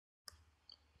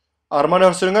Armando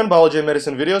Surungan, Biology and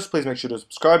Medicine videos. Please make sure to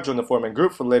subscribe, join the forum and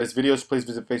group. For the latest videos, please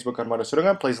visit Facebook Armando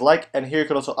Surungan. Please like, and here you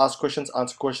can also ask questions,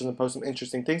 answer questions, and post some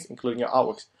interesting things, including your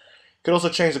artworks. You can also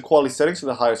change the quality settings to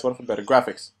the highest one for better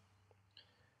graphics.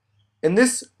 In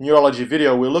this neurology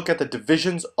video, we'll look at the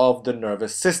divisions of the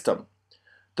nervous system.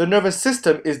 The nervous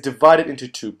system is divided into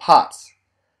two parts.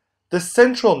 The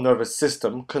central nervous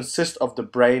system consists of the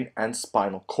brain and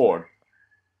spinal cord.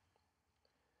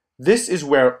 This is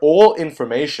where all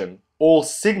information, all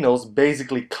signals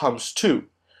basically comes to,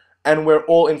 and where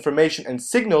all information and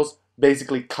signals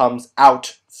basically comes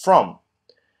out from,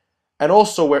 and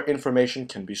also where information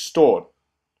can be stored.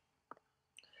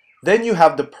 Then you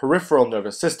have the peripheral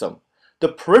nervous system. The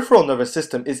peripheral nervous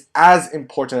system is as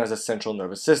important as the central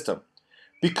nervous system,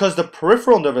 because the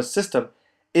peripheral nervous system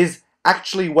is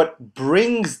actually what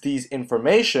brings these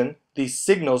information, these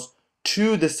signals,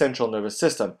 to the central nervous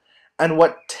system, and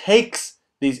what takes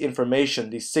these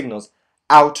information, these signals,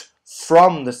 out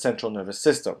from the central nervous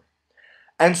system.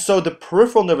 And so the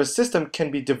peripheral nervous system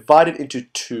can be divided into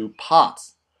two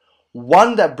parts.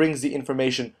 One that brings the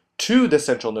information to the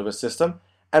central nervous system,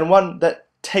 and one that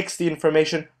takes the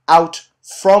information out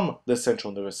from the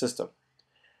central nervous system.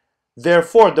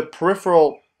 Therefore, the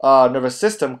peripheral nervous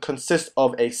system consists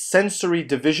of a sensory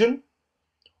division,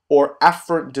 or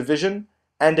afferent division,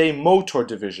 and a motor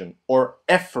division, or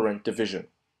efferent division.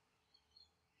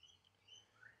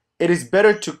 It is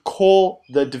better to call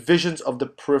the divisions of the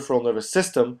peripheral nervous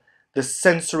system the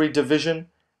sensory division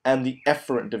and the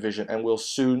efferent division, and we'll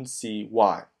soon see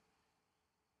why.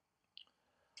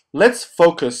 Let's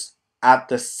focus at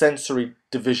the sensory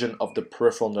division of the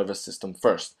peripheral nervous system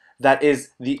first. That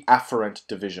is the afferent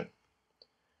division.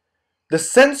 The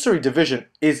sensory division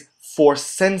is for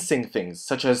sensing things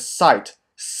such as sight,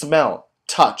 smell,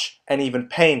 touch, and even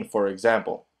pain, for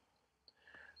example.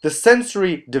 The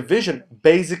sensory division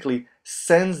basically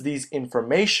sends these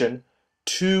information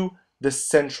to the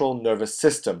central nervous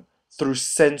system through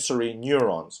sensory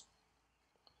neurons.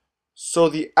 So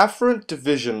the afferent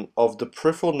division of the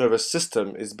peripheral nervous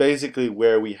system is basically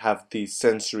where we have these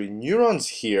sensory neurons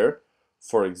here.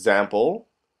 For example,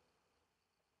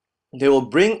 they will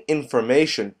bring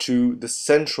information to the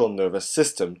central nervous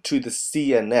system, to the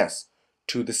CNS,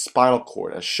 to the spinal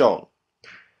cord as shown.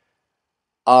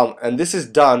 And this is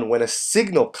done when a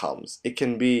signal comes. It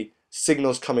can be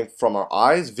signals coming from our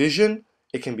eyes, vision,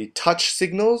 it can be touch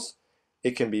signals,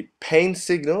 it can be pain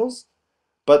signals,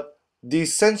 but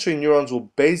these sensory neurons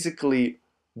will basically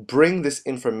bring this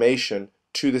information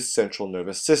to the central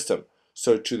nervous system,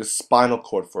 so to the spinal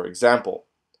cord, for example.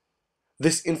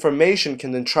 This information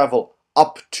can then travel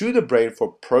up to the brain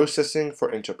for processing, for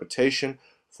interpretation,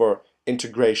 for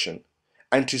integration,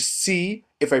 and to see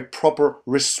if a proper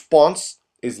response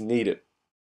is needed.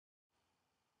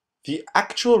 The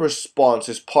actual response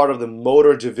is part of the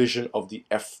motor division of the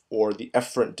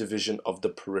efferent division of the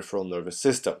peripheral nervous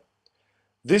system.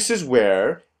 This is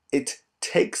where it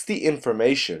takes the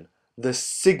information, the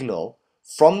signal,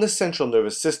 from the central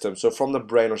nervous system, so from the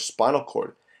brain or spinal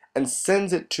cord, and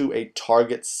sends it to a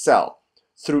target cell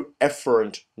through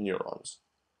efferent neurons.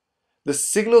 The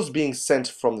signals being sent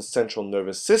from the central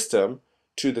nervous system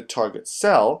to the target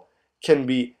cell can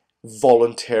be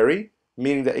voluntary,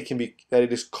 meaning that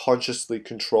it is consciously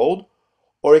controlled,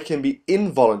 or it can be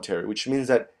involuntary, which means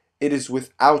that it is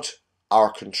without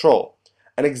our control.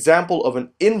 An example of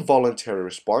an involuntary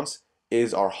response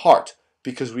is our heart,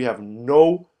 because we have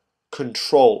no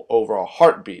control over our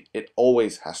heartbeat. It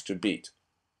always has to beat.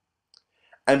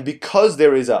 And because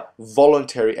there is a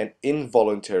voluntary and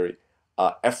involuntary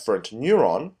efferent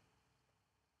neuron,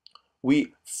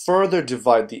 we further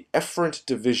divide the efferent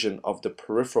division of the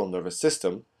peripheral nervous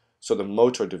system, so the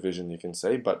motor division you can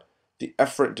say, but the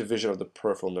efferent division of the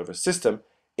peripheral nervous system,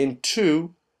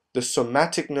 into the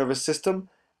somatic nervous system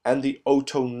and the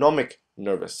autonomic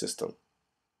nervous system.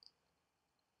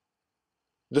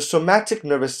 The somatic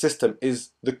nervous system is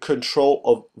the control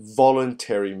of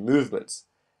voluntary movements,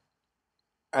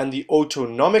 and the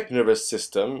autonomic nervous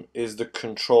system is the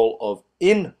control of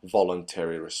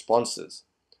involuntary responses.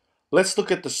 Let's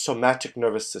look at the somatic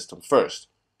nervous system first.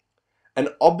 An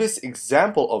obvious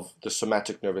example of the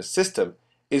somatic nervous system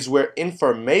is where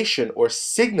information or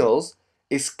signals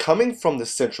is coming from the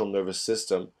central nervous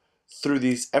system through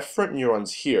these efferent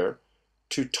neurons here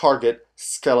to target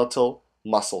skeletal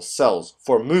muscle cells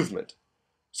for movement.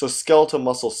 So skeletal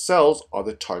muscle cells are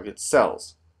the target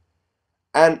cells.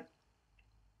 And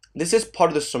this is part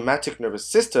of the somatic nervous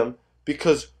system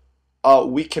because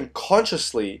we can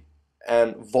consciously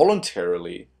and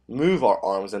voluntarily move our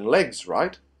arms and legs,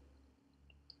 right?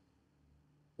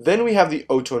 Then we have the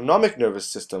autonomic nervous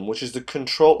system, which is the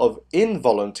control of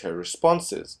involuntary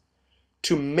responses.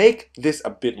 To make this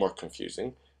a bit more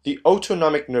confusing, the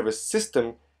autonomic nervous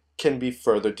system can be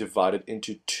further divided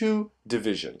into two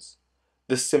divisions,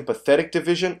 the sympathetic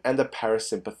division and the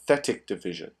parasympathetic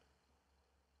division.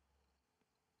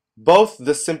 Both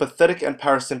the sympathetic and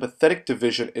parasympathetic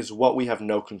division is what we have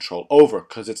no control over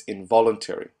because it's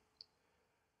involuntary.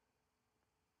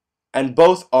 And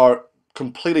both are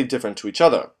completely different to each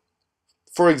other.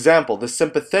 For example, the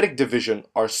sympathetic division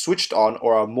are switched on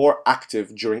or are more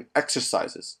active during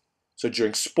exercises, so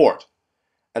during sport.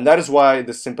 And that is why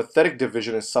the sympathetic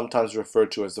division is sometimes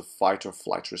referred to as the fight or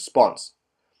flight response.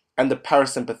 And the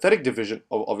parasympathetic division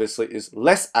obviously is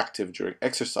less active during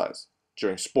exercise,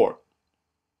 during sport.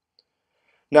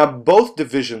 Now, both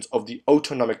divisions of the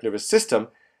autonomic nervous system,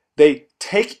 they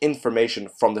take information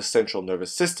from the central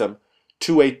nervous system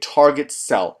to a target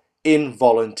cell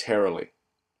involuntarily.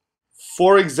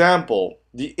 For example,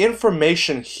 the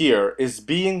information here is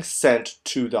being sent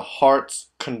to the heart's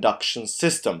conduction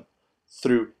system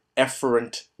through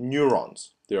efferent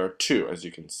neurons. There are two, as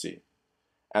you can see.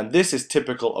 And this is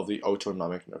typical of the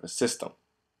autonomic nervous system.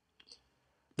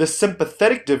 The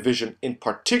sympathetic division in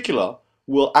particular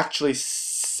will actually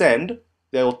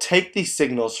they will take these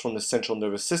signals from the central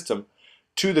nervous system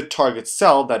to the target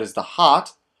cell, that is the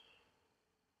heart,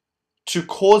 to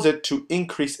cause it to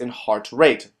increase in heart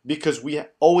rate, because we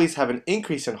always have an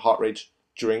increase in heart rate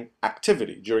during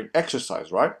activity, during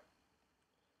exercise, right?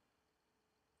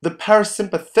 The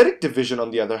parasympathetic division,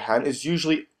 on the other hand, is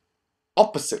usually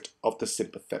opposite of the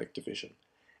sympathetic division.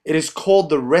 It is called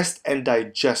the rest and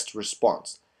digest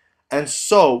response, and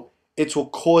so it will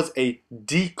cause a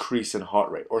decrease in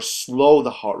heart rate or slow the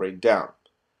heart rate down.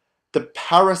 The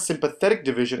parasympathetic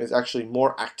division is actually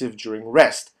more active during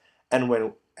rest and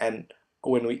when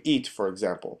we eat, for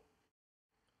example.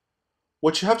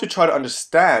 What you have to try to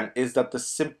understand is that the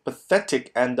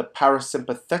sympathetic and the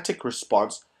parasympathetic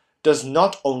response does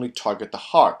not only target the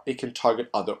heart, it can target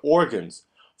other organs.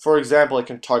 For example, it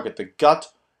can target the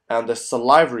gut and the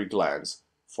salivary glands,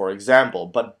 for example,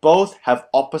 but both have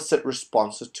opposite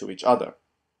responses to each other.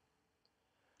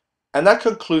 And that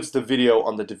concludes the video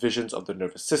on the divisions of the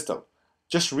nervous system.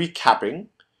 Just recapping,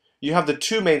 you have the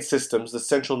two main systems, the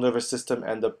central nervous system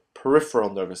and the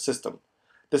peripheral nervous system.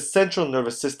 The central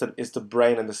nervous system is the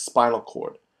brain and the spinal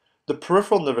cord. The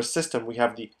peripheral nervous system, we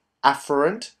have the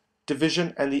Afferent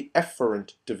Division and the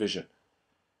Efferent Division.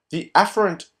 The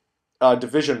Afferent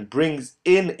Division brings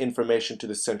in information to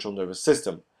the central nervous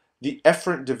system. The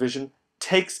Efferent Division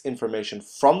takes information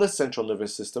from the central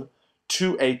nervous system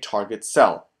to a target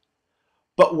cell.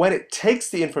 But when it takes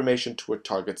the information to a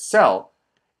target cell,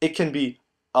 it can be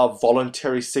a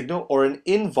voluntary signal or an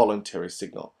involuntary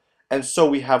signal. And so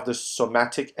we have the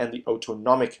somatic and the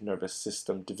autonomic nervous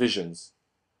system divisions.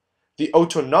 The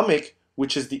autonomic,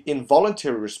 which is the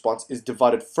involuntary response, is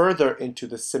divided further into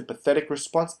the sympathetic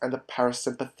response and the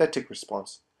parasympathetic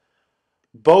response.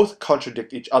 Both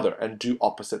contradict each other and do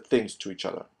opposite things to each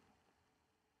other.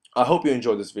 I hope you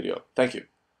enjoyed this video. Thank you.